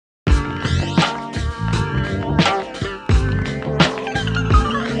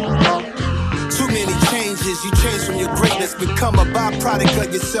ways you change from your greatness, become a byproduct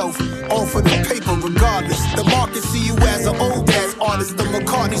of yourself, all for the paper regardless. The market see you as an old ass artist. The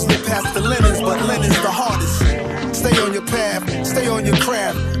McCartneys live past the Lennons, but Lennon's the hardest. Stay on your path, stay on your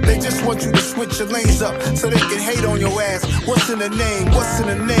craft. They just want you to switch your lanes up so they can hate on your ass. What's in the name? What's in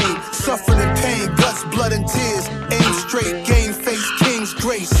the name? Suffering and pain, guts, blood and tears. Aim straight, game face, king's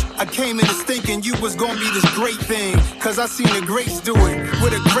grace. I came in this thinking you was gonna be this great thing, cause I seen the greats do it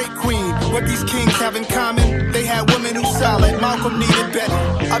with a great queen. What these kings have in common? They had women who solid, Malcolm needed better.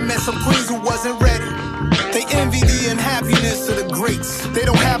 I met some queens who wasn't ready. They envy the unhappiness of the greats. They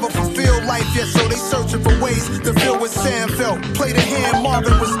don't have a fulfilled life yet, so they searching for ways to feel what Sam felt. Play the hand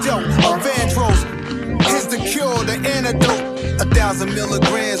Marvin was dealt, or Vandross. Here's the cure, the antidote. 1,000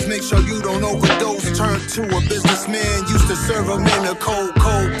 milligrams, make sure you don't overdose. Turn to a businessman, used to serve him in a cold,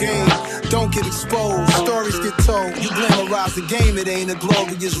 cold game. Don't get exposed, stories get told. You glamorize the game, it ain't a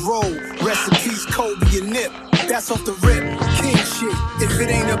glorious role. Rest in peace, Kobe and Nip. That's off the rip, king shit. If it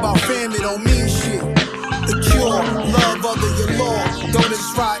ain't about fam, it don't mean shit. The cure, love other your Lord. Don't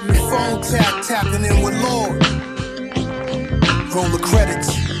just ride me phone tap, tapping in with Lord. Roll the credits.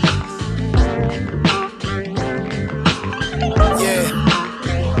 Yeah,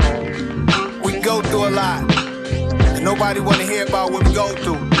 we go through a lot, and nobody wanna hear about what we go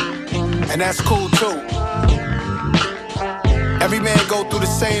through, and that's cool too. Every man go through the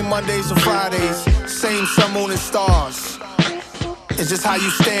same Mondays and Fridays, same sun, moon and stars. It's just how you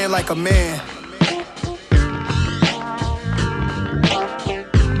stand like a man.